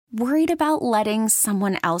Worried about letting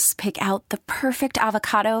someone else pick out the perfect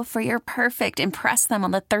avocado for your perfect impress them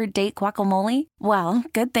on the third date guacamole? Well,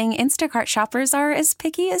 good thing Instacart shoppers are as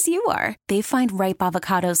picky as you are. They find ripe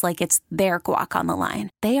avocados like it's their guac on the line.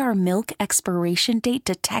 They are milk expiration date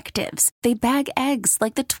detectives. They bag eggs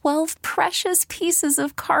like the 12 precious pieces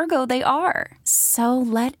of cargo they are. So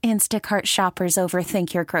let Instacart shoppers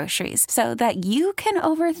overthink your groceries so that you can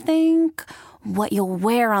overthink what you'll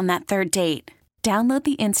wear on that third date. Download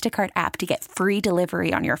the Instacart app to get free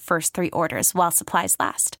delivery on your first 3 orders while supplies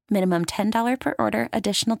last. Minimum $10 per order.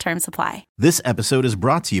 Additional terms apply. This episode is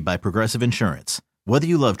brought to you by Progressive Insurance. Whether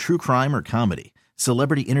you love true crime or comedy,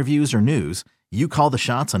 celebrity interviews or news, you call the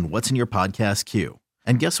shots on what's in your podcast queue.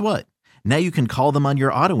 And guess what? Now you can call them on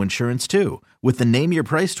your auto insurance too with the Name Your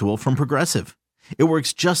Price tool from Progressive. It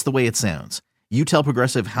works just the way it sounds. You tell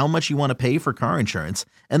Progressive how much you want to pay for car insurance,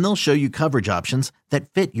 and they'll show you coverage options that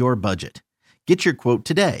fit your budget. Get your quote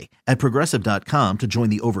today at Progressive.com to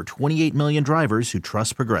join the over 28 million drivers who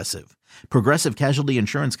trust Progressive. Progressive Casualty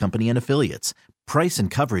Insurance Company and Affiliates. Price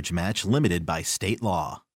and coverage match limited by state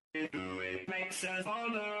law. Now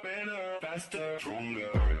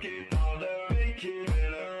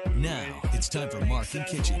it's time for Mark and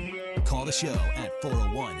Kichen. Call the show at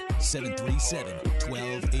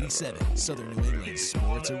 401-737-1287. Southern New England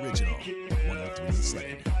Sports Original.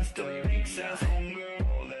 103.7.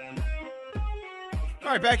 All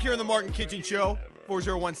right, back here on the Mark and Kichen Show.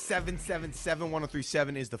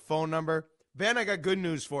 401-777-1037 is the phone number. Ben, I got good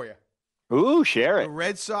news for you. Ooh, share it. The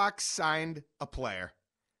Red Sox signed a player.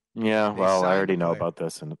 Yeah, well, I already know about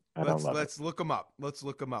this, and I don't love it. Let's look him up.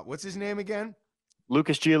 What's his name again?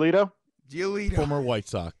 Lucas Giolito? Giolito. Former White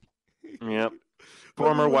Sox. Yep.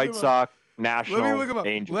 Former White Sox, National Let me look him up.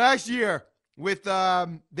 Angels. Last year with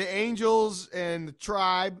the Angels and the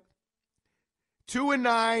Tribe,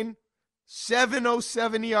 2-9,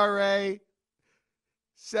 7.07 ERA,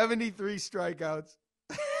 73 strikeouts.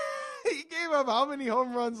 He gave up how many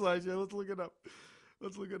home runs last year? Let's look it up.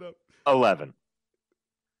 11.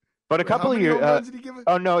 But a couple of years. Did he give it?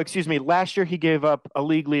 Oh, no, excuse me. Last year he gave up a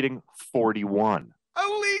league-leading 41. A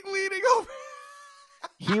league-leading over.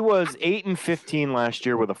 He was 8-15 last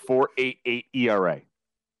year with a 4.88 ERA.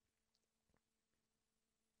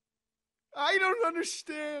 I don't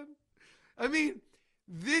understand. I mean,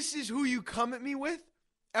 this is who you come at me with?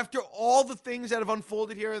 After all the things that have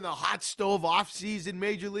unfolded here in the hot stove offseason,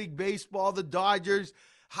 Major League Baseball, the Dodgers,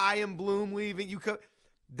 Chaim Bloom leaving,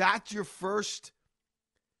 that's your first.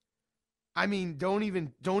 I mean, don't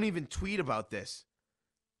even tweet about this.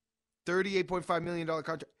 $38.5 million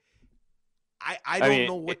contract. I don't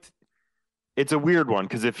know what. It's a weird one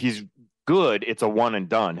because if he's good, it's a one and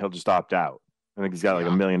done. He'll just opt out. I think he's got like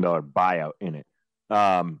 $1 million buyout in it.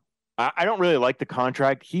 I don't really like the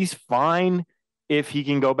contract. He's fine if he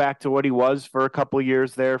can go back to what he was for a couple of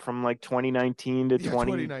years there from like 2019 to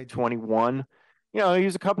 2021. You know, he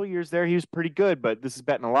was a couple of years there. He was pretty good, but this is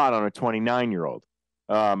betting a lot on a 29-year-old.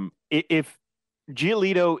 If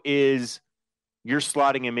Giolito is, you're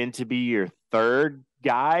slotting him in to be your third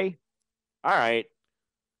guy, all right.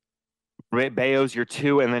 Bello's your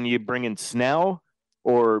 2, and then you bring in Snell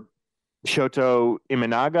or Shoto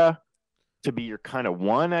Imanaga to be your kind of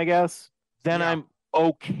 1, I guess, then I'm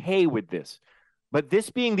okay with this. But this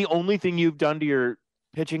being the only thing you've done to your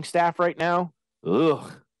pitching staff right now,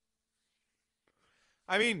 ugh.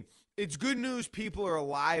 I mean, it's good news people are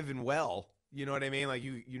alive and well. You know what I mean? Like,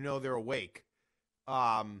 you know they're awake.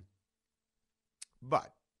 But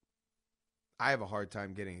I have a hard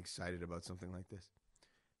time getting excited about something like this.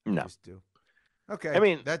 No. I just do. Okay. I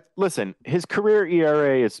mean, listen, his career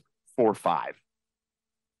ERA is 4.5.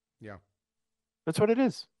 Yeah. That's what it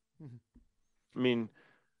is. Mm-hmm. I mean,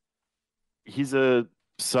 he's a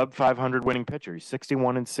sub 500 winning pitcher. He's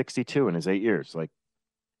 61-62 in his 8 years. Like,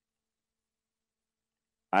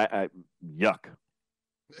 I yuck.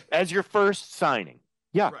 As your first signing,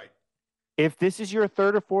 yuck. Right. If this is your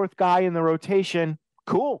third or fourth guy in the rotation,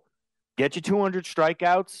 cool. Get you 200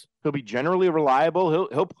 strikeouts. He'll be generally reliable.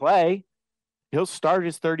 He'll play. He'll start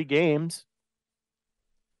his 30 games.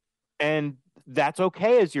 And that's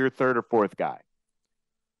okay as your third or fourth guy.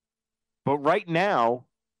 But right now,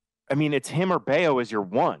 I mean, it's him or Bello as your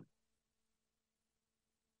 1.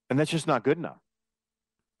 And that's just not good enough.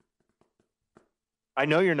 I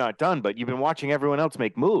know you're not done, but you've been watching everyone else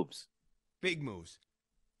make moves. Big moves.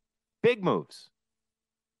 Big moves.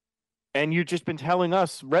 And you've just been telling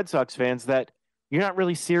us Red Sox fans that you're not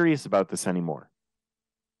really serious about this anymore.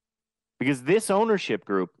 Because this ownership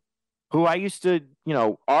group, who I used to,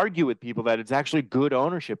 argue with people that it's actually good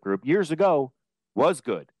ownership group years ago, was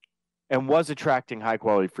good. and was attracting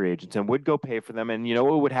high-quality free agents and would go pay for them, and you know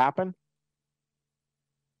what would happen?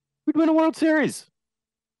 We'd win a World Series.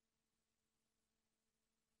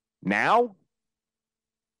 Now,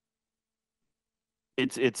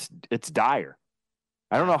 it's dire.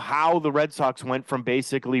 I don't know how the Red Sox went from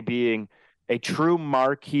basically being a true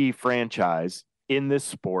marquee franchise in this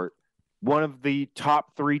sport, one of the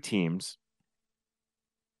top 3 teams,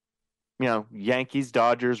 Yankees,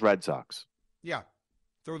 Dodgers, Red Sox. Yeah.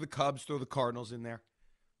 Throw the Cubs, throw the Cardinals in there.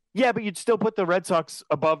 Yeah, but you'd still put the Red Sox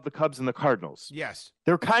above the Cubs and the Cardinals. Yes.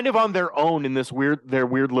 They're kind of on their own in this weird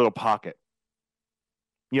little pocket.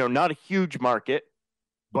 Not a huge market,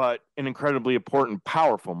 but an incredibly important,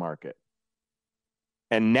 powerful market.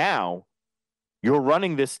 And now you're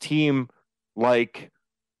running this team like,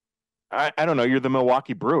 I don't know, you're the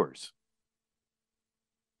Milwaukee Brewers.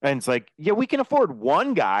 And it's like, yeah, we can afford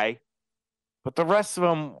one guy, but the rest of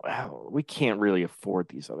them, we can't really afford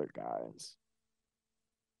these other guys.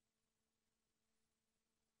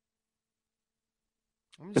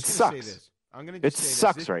 It sucks. It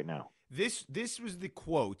sucks right now. This was the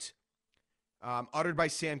quote uttered by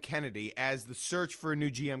Sam Kennedy as the search for a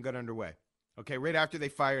new GM got underway. Okay, right after they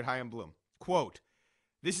fired Chaim Bloom. Quote,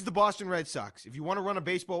 "This is the Boston Red Sox. If you want to run a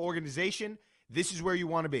baseball organization, this is where you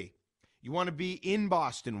want to be. You want to be in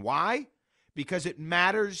Boston. Why? Because it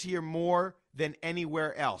matters here more than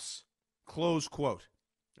anywhere else." Close quote.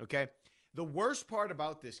 Okay? The worst part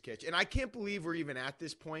about this, Kitch, and I can't believe we're even at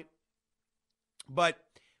this point, but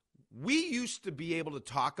we used to be able to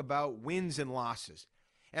talk about wins and losses.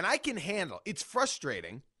 And I can handle, it's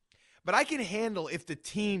frustrating, but I can handle if the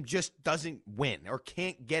team just doesn't win or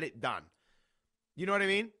can't get it done. You know what I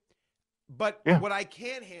mean? But what I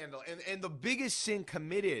can't handle, and the biggest sin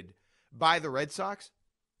committed by the Red Sox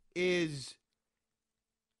is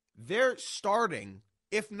they're starting,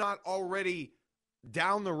 if not already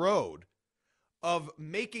down the road, of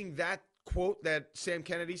making that quote that Sam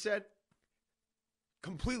Kennedy said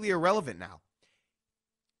completely irrelevant now.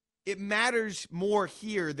 It matters more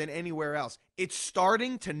here than anywhere else. It's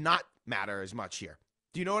starting to not matter as much here.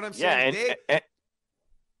 Do you know what I'm saying?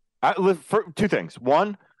 For 2 things.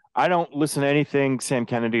 One, I don't listen to anything Sam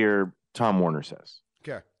Kennedy or Tom Warner says.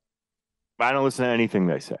 Okay. I don't listen to anything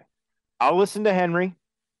they say. I'll listen to Henry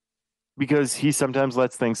because he sometimes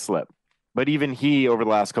lets things slip. But even he, over the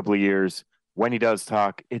last couple of years, when he does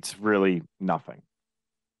talk, it's really nothing.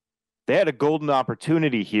 They had a golden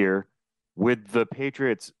opportunity here with the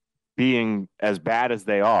Patriots being as bad as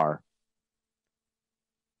they are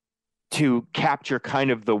to capture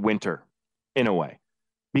kind of the winter in a way,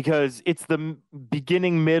 because it's the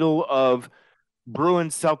beginning, middle of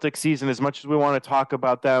Bruins Celtics season. As much as we want to talk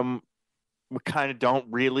about them, we kind of don't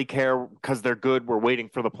really care because they're good. We're waiting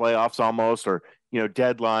for the playoffs almost, or,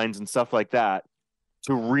 deadlines and stuff like that.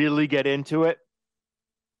 To really get into it,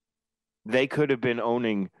 they could have been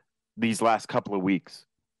owning these last couple of weeks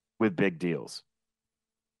with big deals.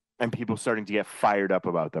 And people starting to get fired up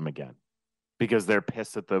about them again because they're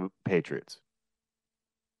pissed at the Patriots.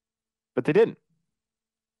 But they didn't.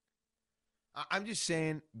 I'm just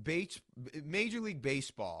saying, Major League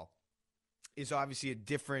Baseball is obviously a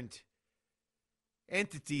different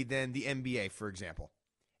entity than the NBA, for example.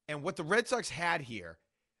 And what the Red Sox had here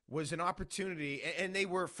was an opportunity, and they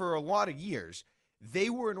were, for a lot of years, they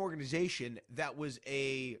were an organization that was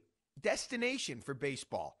a destination for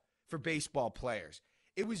baseball players.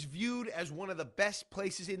 It was viewed as one of the best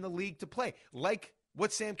places in the league to play. Like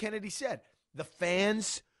what Sam Kennedy said, the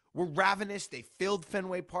fans were ravenous. They filled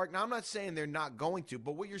Fenway Park. Now, I'm not saying they're not going to,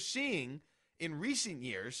 but what you're seeing in recent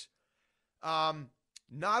years,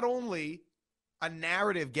 not only a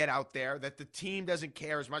narrative get out there that the team doesn't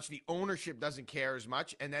care as much, the ownership doesn't care as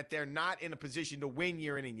much, and that they're not in a position to win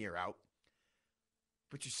year in and year out,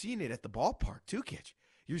 but you're seeing it at the ballpark too, Kitch.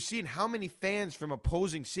 You're seeing how many fans from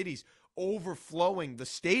opposing cities overflowing the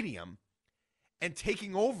stadium and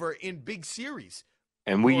taking over in big series.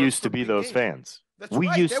 And we used to be those fans. We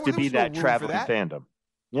used to be that traveling fandom.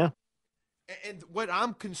 Yeah. And what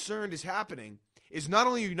I'm concerned is happening is not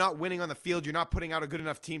only are you not winning on the field, you're not putting out a good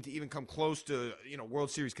enough team to even come close to,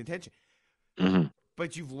 World Series contention. Mm-hmm.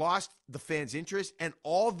 But you've lost the fans' interest and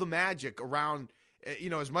all the magic around,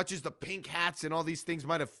 as much as the pink hats and all these things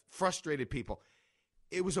might have frustrated people.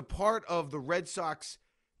 It was a part of the Red Sox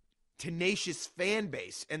tenacious fan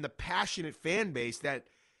base and the passionate fan base that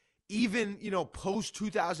even, post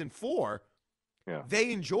 2004,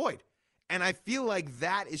 they enjoyed. And I feel like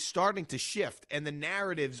that is starting to shift, and the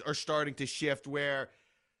narratives are starting to shift where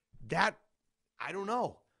that, I don't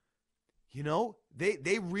know,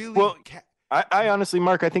 they really. Well, I honestly,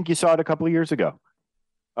 Mark, I think you saw it a couple of years ago.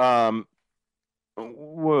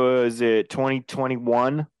 Was it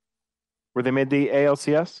 2021 where they made the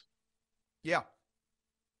ALCS? Yeah.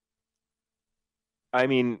 I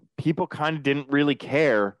mean, people kind of didn't really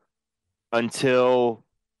care until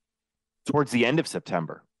towards the end of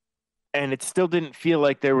September. And it still didn't feel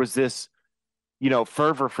like there was this,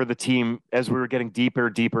 fervor for the team as we were getting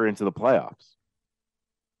deeper into the playoffs.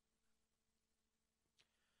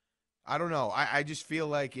 I don't know. I just feel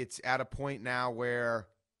like it's at a point now where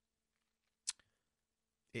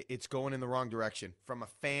it's going in the wrong direction. From a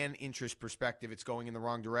fan interest perspective, it's going in the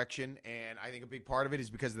wrong direction. And I think a big part of it is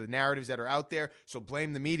because of the narratives that are out there. So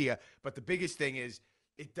blame the media. But the biggest thing is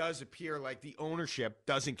it does appear like the ownership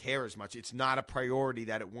doesn't care as much. It's not a priority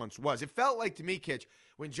that it once was. It felt like to me, Kitch,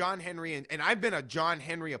 when John Henry, and I've been a John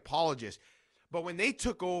Henry apologist, but when they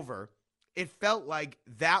took over, it felt like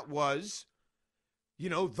that was,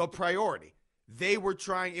 the priority. They were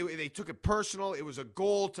trying, they took it personal. It was a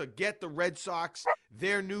goal to get the Red Sox,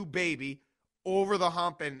 their new baby, over the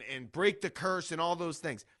hump and break the curse and all those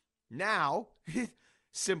things. Now,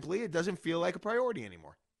 simply, it doesn't feel like a priority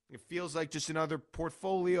anymore. It feels like just another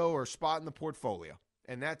portfolio or spot in the portfolio.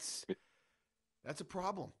 And that's a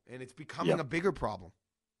problem. And it's becoming a bigger problem.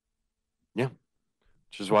 Yeah.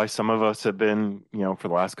 Which is why some of us have been, for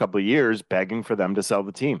the last couple of years, begging for them to sell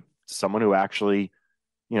the team. Someone who actually,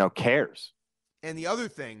 cares. And the other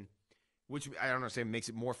thing, which I don't know, say makes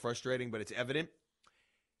it more frustrating, but it's evident,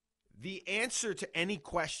 the answer to any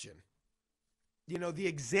question, the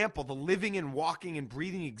example, the living and walking and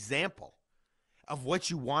breathing example of what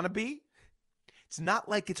you want to be, it's not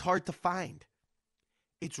like it's hard to find.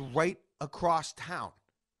 It's right across town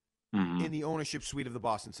in the ownership suite of the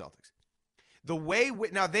Boston Celtics. The way,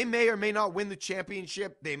 now they may or may not win the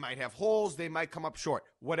championship. They might have holes. They might come up short,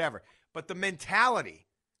 whatever. But the mentality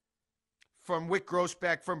from Wick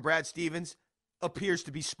Grossbeck, from Brad Stevens, appears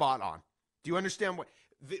to be spot on. Do you understand what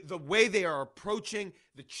the way they are approaching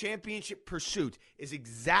the championship pursuit is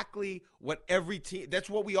exactly what every team, that's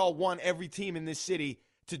what we all want every team in this city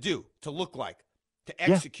to do, to look like, to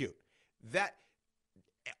execute. That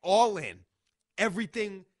all in,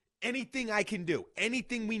 everything, anything I can do,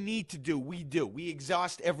 anything we need to do, we do. We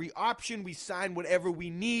exhaust every option. We sign whatever we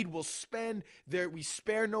need. We'll spend there. We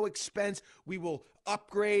spare no expense. We will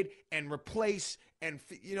upgrade and replace and,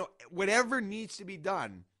 whatever needs to be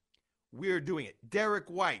done, we're doing it. Derek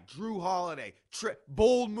White, Drew Holiday,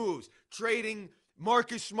 bold moves, trading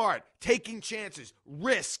Marcus Smart, taking chances,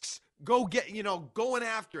 risks, going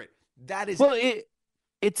after it. That is. Well,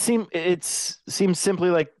 it seems simply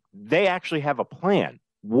like they actually have a plan.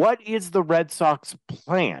 What is the Red Sox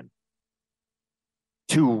plan?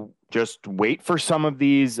 To just wait for some of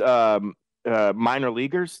these minor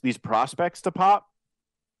leaguers, these prospects to pop?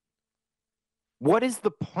 What is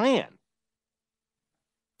the plan?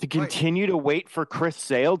 To continue to wait for Chris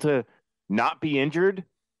Sale to not be injured?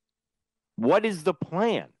 What is the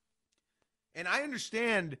plan? And I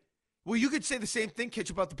understand, well, you could say the same thing, Kitch,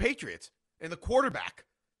 about the Patriots and the quarterback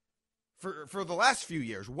for the last few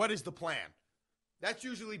years. What is the plan? That's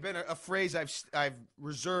usually been a phrase I've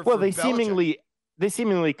reserved. Well, for they Belichick.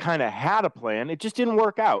 seemingly kind of had a plan. It just didn't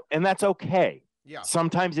work out, and that's okay. Yeah.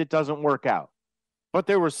 Sometimes it doesn't work out, but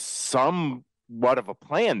there was somewhat of a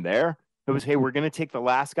plan there. It was, hey, we're going to take the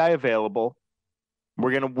last guy available.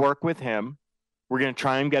 We're going to work with him. We're going to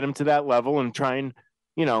try and get him to that level and try and,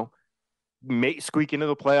 squeak into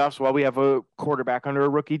the playoffs while we have a quarterback under a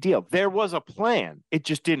rookie deal. There was a plan. It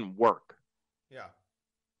just didn't work. Yeah.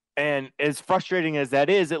 And as frustrating as that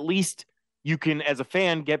is, at least you can, as a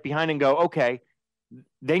fan, get behind and go, okay,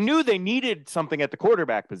 they knew they needed something at the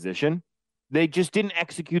quarterback position. They just didn't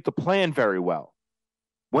execute the plan very well.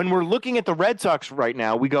 When we're looking at the Red Sox right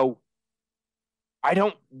now, we go,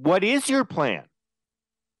 what is your plan?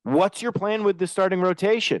 What's your plan with the starting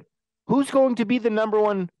rotation? Who's going to be the number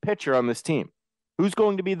one pitcher on this team? Who's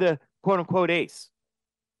going to be the quote unquote ace?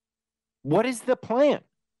 What is the plan?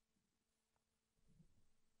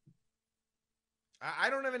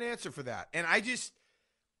 I don't have an answer for that. And I just,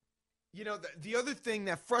 the other thing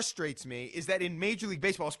that frustrates me is that in Major League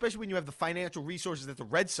Baseball, especially when you have the financial resources that the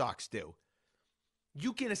Red Sox do,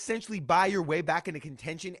 you can essentially buy your way back into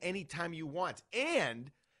contention anytime you want. And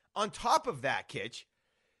on top of that, Kitch,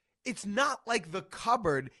 it's not like the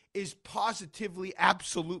cupboard is positively,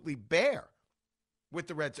 absolutely bare with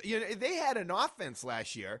the Red Sox. They had an offense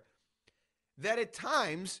last year that at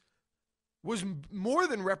times was more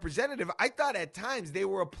than representative. I thought at times they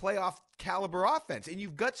were a playoff caliber offense. And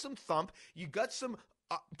you've got some thump. You've got some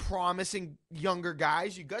promising younger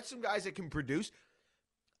guys. You've got some guys that can produce.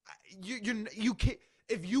 You can,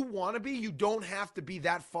 if you want to be, you don't have to be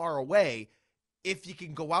that far away if you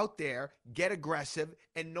can go out there, get aggressive,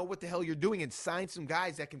 and know what the hell you're doing and sign some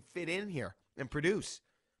guys that can fit in here and produce.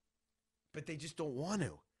 But they just don't want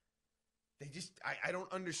to. I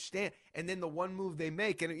don't understand. And then the one move they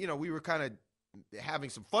make, and, we were kind of having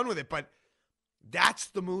some fun with it, but that's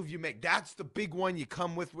the move you make. That's the big one you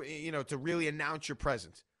come with, to really announce your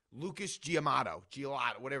presence. Lucas Giolito,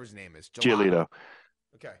 whatever his name is. Giolito.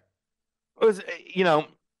 Okay. It was,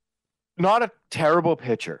 not a terrible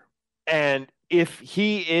pitcher. And if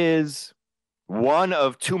he is one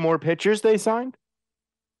of two more pitchers they signed,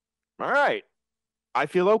 all right, I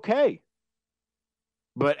feel okay.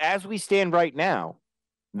 But as we stand right now,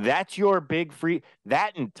 that's your big free.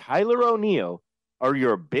 That and Tyler O'Neill are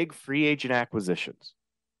your big free agent acquisitions.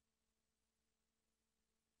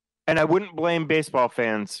 And I wouldn't blame baseball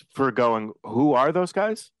fans for going, who are those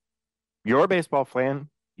guys? You're a baseball fan.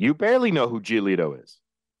 You barely know who Giolito is.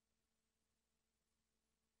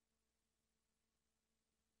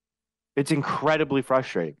 It's incredibly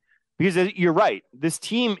frustrating because you're right. This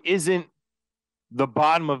team isn't the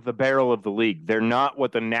bottom of the barrel of the league. They're not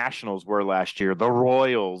what the Nationals were last year. The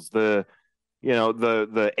Royals, the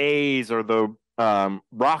A's or the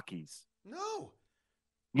Rockies. No.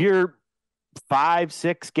 You're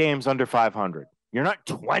 5-6 games under 500. You're not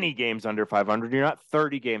 20 games under 500. You're not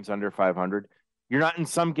 30 games under 500. You're not, in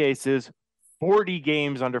some cases, 40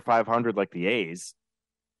 games under 500 like the A's.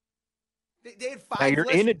 They had 5 now you're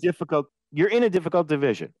in a difficult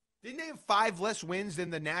division. Didn't they have 5 less wins than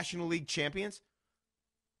the National League champions?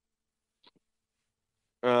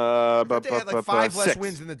 They had like 5 less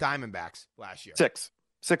wins than the Diamondbacks last year. Six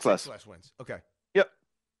less wins. Okay. Yep.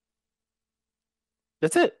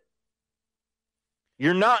 That's it.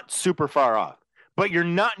 You're not super far off, but you're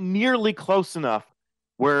not nearly close enough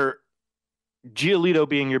where Giolito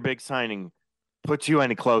being your big signing puts you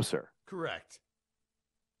any closer. Correct.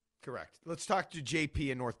 Let's talk to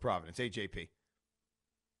JP in North Providence. Hey, JP.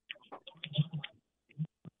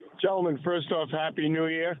 Gentlemen, first off, Happy New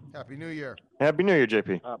Year. Happy New Year. Happy New Year,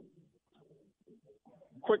 JP.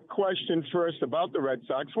 Quick question first about the Red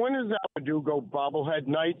Sox. When is that due go bobblehead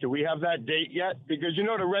night? Do we have that date yet? Because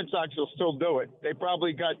the Red Sox will still do it. They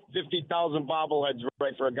probably got 50,000 bobbleheads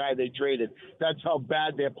right for a guy they traded. That's how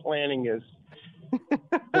bad their planning is.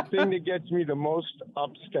 The thing that gets me the most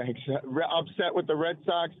upset with the Red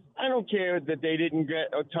Sox, I don't care that they didn't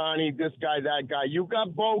get Ohtani, this guy, that guy. You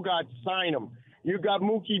got Bogart, sign him. You got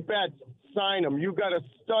Mookie Betts, sign him. You got a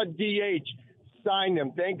stud DH, sign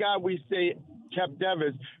him. Thank God we kept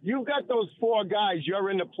Devers. You got those 4 guys. You're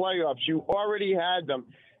in the playoffs. You already had them.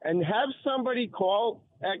 And have somebody call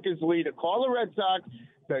Eckersley to call the Red Sox,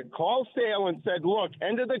 to call Sale and said, look,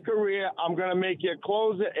 end of the career, I'm going to make you a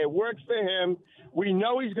closer. It works for him. We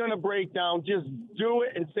know he's going to break down. Just do it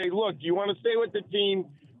and say, look, you want to stay with the team?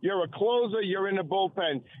 You're a closer. You're in the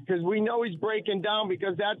bullpen. Because we know he's breaking down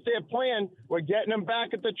because that's their plan. We're getting him back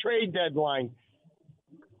at the trade deadline.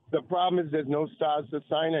 The problem is there's no stars to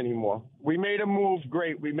sign anymore. We made a move.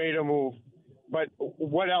 Great. We made a move. But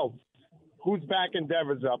what else? Who's backing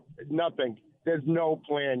Devers up? Nothing. There's no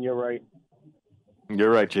plan. You're right.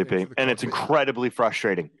 You're right, JP. And it's incredibly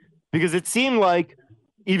frustrating because it seemed like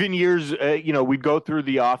even years, we'd go through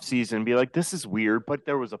the offseason and be like, this is weird, but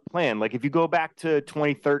there was a plan. Like if you go back to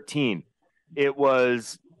 2013, it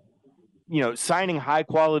was, signing high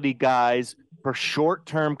quality guys for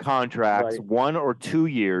short-term contracts, right. 1 or 2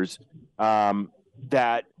 years,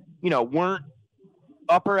 that, weren't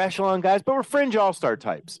upper echelon guys, but were fringe all-star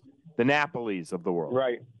types, the Napolis of the world.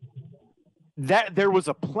 Right. That there was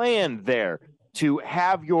a plan there to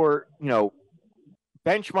have your,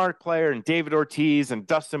 benchmark player and David Ortiz and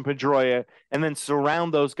Dustin Pedroia, and then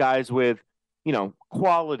surround those guys with,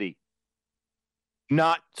 quality,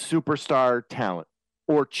 not superstar talent,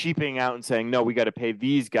 or cheaping out and saying, no, we got to pay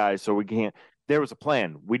these guys so we can't. There was a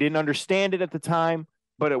plan. We didn't understand it at the time,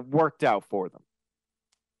 but it worked out for them.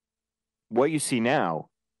 What you see now,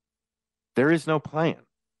 there is no plan.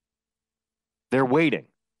 They're waiting.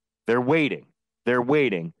 They're waiting. They're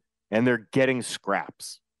waiting, and they're getting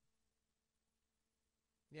scraps.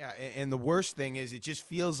 Yeah, and the worst thing is it just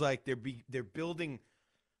feels like they're building,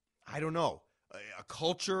 I don't know, a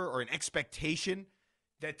culture or an expectation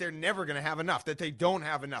that they're never going to have enough, that they don't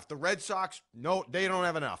have enough. The Red Sox, no, they don't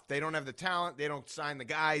have enough. They don't have the talent. They don't sign the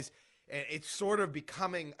guys. And it's sort of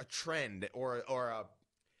becoming a trend or a,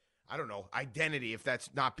 I don't know, identity, if that's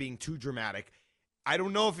not being too dramatic. I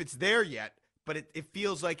don't know if it's there yet, but it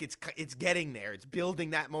feels like it's getting there. It's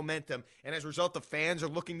building that momentum. And as a result, the fans are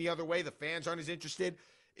looking the other way. The fans aren't as interested.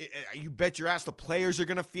 You bet your ass the players are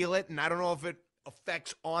going to feel it, and I don't know if it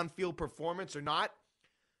affects on-field performance or not.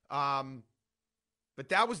 But But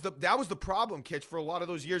that was the problem, Kitch, for a lot of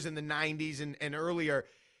those years in the 90s and earlier.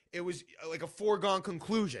 It was like a foregone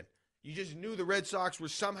conclusion. You just knew the Red Sox were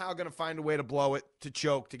somehow going to find a way to blow it, to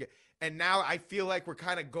choke, to get. And now I feel like we're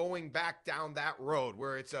kind of going back down that road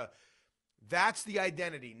where that's the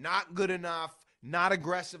identity. Not good enough, not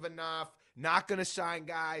aggressive enough, not going to sign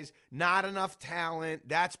guys, not enough talent.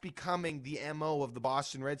 That's becoming the MO of the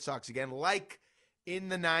Boston Red Sox again. Like in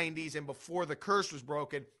the 90s and before the curse was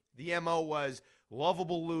broken, the MO was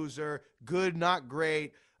lovable loser, good, not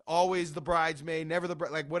great, always the bridesmaid, never the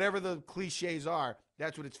like whatever the cliches are.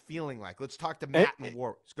 That's what it's feeling like. Let's talk to Matt and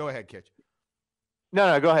Warwick. Go ahead, Kitch.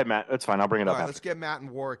 No, go ahead, Matt. That's fine. I'll bring it up. All right, after. let's get Matt and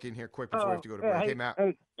Warwick in here quick before we have to go to break. Hey, Matt.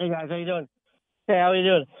 Hey, guys, how you doing? Hey, how you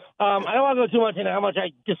doing? I don't want to go too much into how much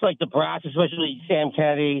I dislike the brass, especially Sam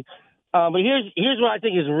Kennedy. But here's what I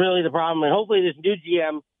think is really the problem, and hopefully this new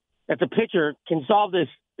GM, that the pitcher can solve this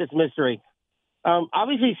mystery.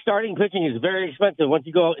 Obviously, starting pitching is very expensive once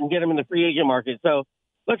you go out and get them in the free agent market. So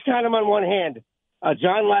let's count them on one hand.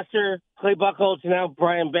 John Lester, Clay Buchholz, and now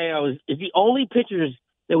Brian Bello is the only pitchers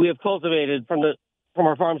that we have cultivated from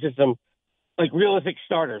our farm system, like realistic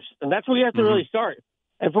starters. And that's where you have to really start.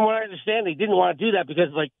 And from what I understand, they didn't want to do that because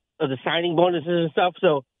of the signing bonuses and stuff.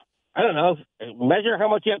 So I don't know, measure how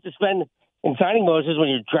much you have to spend in signing bonuses when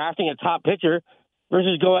you're drafting a top pitcher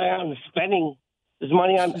versus going out and spending this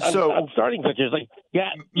money on starting pitchers. Like,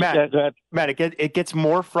 Matt, it gets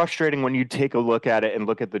more frustrating when you take a look at it and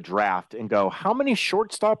look at the draft and go, how many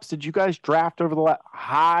shortstops did you guys draft over the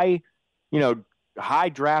high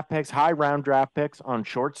draft picks, high round draft picks on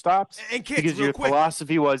shortstops? And kids, because your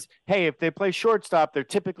philosophy was, hey, if they play shortstop, they're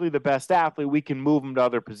typically the best athlete. We can move them to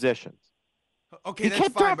other positions. Okay, you that's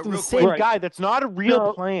kept fine, drafting but the same guy. That's not a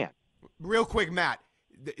real plan. Real quick, Matt,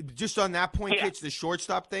 just on that point, Kitch, the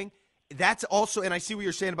shortstop thing, that's also, and I see what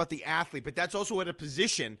you're saying about the athlete, but that's also at a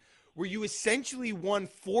position where you essentially won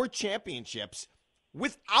 4 championships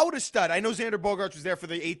without a stud. I know Xander Bogaerts was there for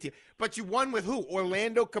the 18, but you won with who?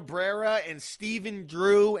 Orlando Cabrera and Steven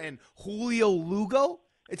Drew and Julio Lugo?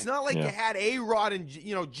 It's not like you had A-Rod and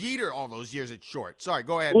Jeter all those years at short. Sorry,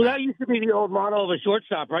 go ahead. Well, Matt. that used to be the old model of a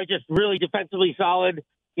shortstop, right? Just really defensively solid,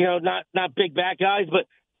 not big bat guys, but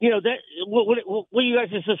that what you guys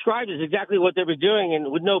just described is exactly what they were doing,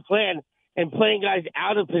 and with no plan and playing guys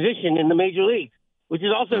out of position in the major leagues, which is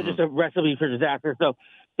also just a recipe for disaster. So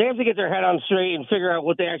they have to get their head on straight and figure out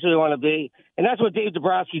what they actually want to be, and that's what Dave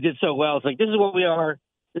Dombrowski did so well. It's like, this is what we are,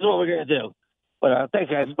 this is what we're going to do. But thanks,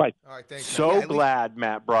 guys. Bye. All right, thanks. So glad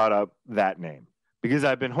Matt brought up that name because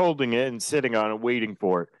I've been holding it and sitting on it, waiting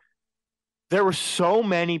for it. There were so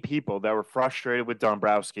many people that were frustrated with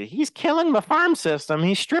Dombrowski. He's killing the farm system.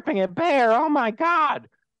 He's stripping it bare. Oh, my God.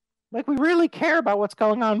 Like, we really care about what's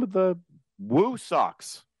going on with the Woo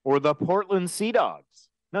Sox or the Portland Sea Dogs.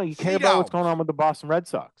 No, you care about what's going on with the Boston Red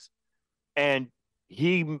Sox. And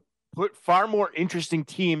he put far more interesting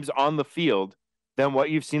teams on the field than what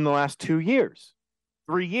you've seen the last 2 years,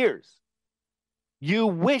 3 years. You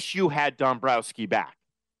wish you had Dombrowski back.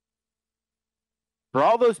 For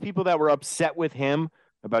all those people that were upset with him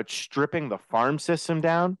about stripping the farm system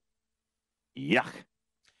down, yuck.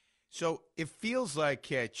 So it feels like,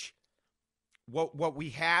 Kitch, what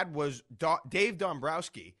we had was Dave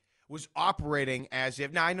Dombrowski was operating as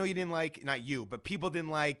if, now I know you didn't like, not you, but people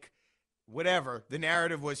didn't like whatever. The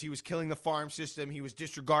narrative was he was killing the farm system. He was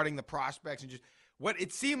disregarding the prospects, and just what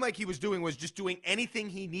it seemed like he was doing was just doing anything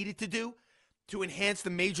he needed to do to enhance the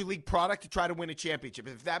major league product to try to win a championship.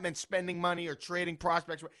 If that meant spending money or trading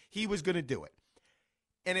prospects, he was going to do it.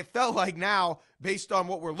 And it felt like now, based on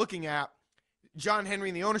what we're looking at, John Henry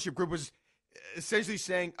and the ownership group was essentially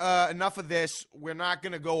saying, enough of this. We're not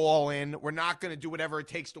going to go all in. We're not going to do whatever it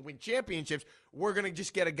takes to win championships. We're going to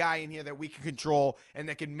just get a guy in here that we can control and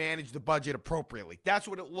that can manage the budget appropriately. That's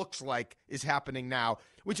what it looks like is happening now,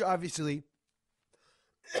 which obviously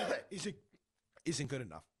isn't good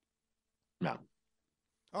enough. No.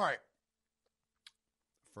 All right.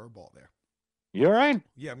 Fur ball there. You all right?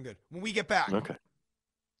 Yeah, I'm good. When we get back, okay,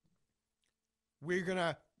 we're going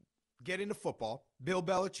to get into football. Bill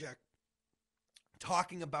Belichick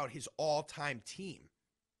talking about his all-time team.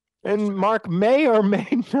 And Mark may or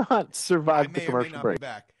may not survive the commercial break. Be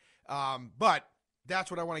back. But that's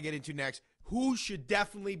what I want to get into next. Who should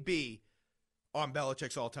definitely be on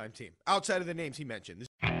Belichick's all-time team, outside of the names he mentioned?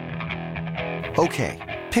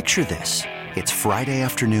 Okay, picture this. It's Friday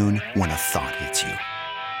afternoon when a thought hits you.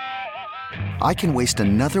 I can waste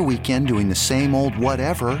another weekend doing the same old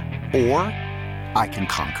whatever, or I can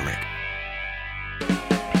conquer it.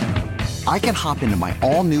 I can hop into my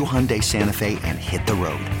all-new Hyundai Santa Fe and hit the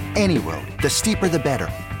road. Any road. The steeper, the better.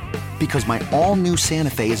 Because my all-new Santa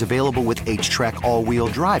Fe is available with H-Track all-wheel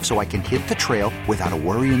drive, so I can hit the trail without a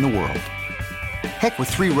worry in the world. Heck, with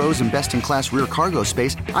 3 rows and best-in-class rear cargo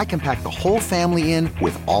space, I can pack the whole family in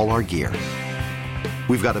with all our gear.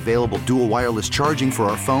 We've got available dual wireless charging for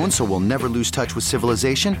our phones, so we'll never lose touch with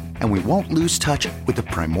civilization, and we won't lose touch with the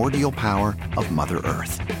primordial power of Mother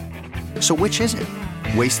Earth. So which is it?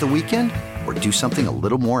 Waste the weekend or do something a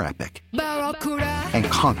little more epic? And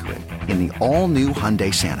conquer it in the all-new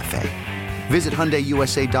Hyundai Santa Fe. Visit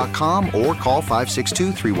HyundaiUSA.com or call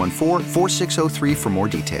 562-314-4603 for more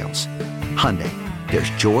details. Hyundai, there's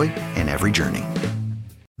joy in every journey.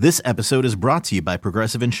 This episode is brought to you by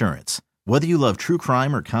Progressive Insurance. Whether you love true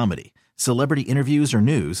crime or comedy, celebrity interviews or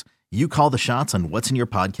news, you call the shots on what's in your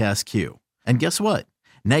podcast queue. And guess what?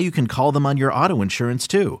 Now you can call them on your auto insurance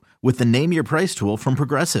too with the Name Your Price tool from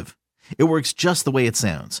Progressive. It works just the way it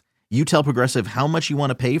sounds. You tell Progressive how much you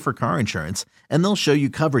want to pay for car insurance, and they'll show you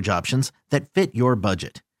coverage options that fit your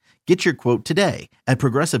budget. Get your quote today at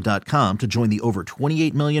Progressive.com to join the over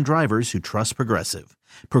 28 million drivers who trust Progressive.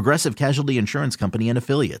 Progressive Casualty Insurance Company and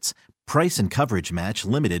Affiliates. Price and coverage match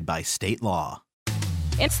limited by state law.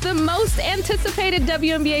 It's the most anticipated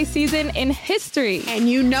WNBA season in history. And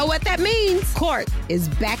you know what that means. Court is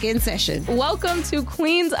back in session. Welcome to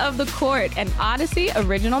Queens of the Court, an Odyssey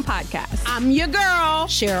original podcast. I'm your girl,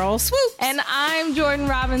 Cheryl Swoops. And I'm Jordan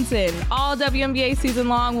Robinson. All WNBA season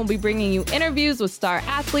long, we'll be bringing you interviews with star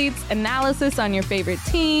athletes, analysis on your favorite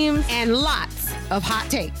teams, and lots of hot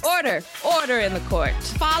takes. Order in the court.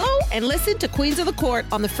 Follow and listen to Queens of the Court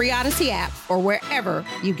on the free Odyssey app or wherever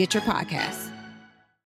you get your podcasts.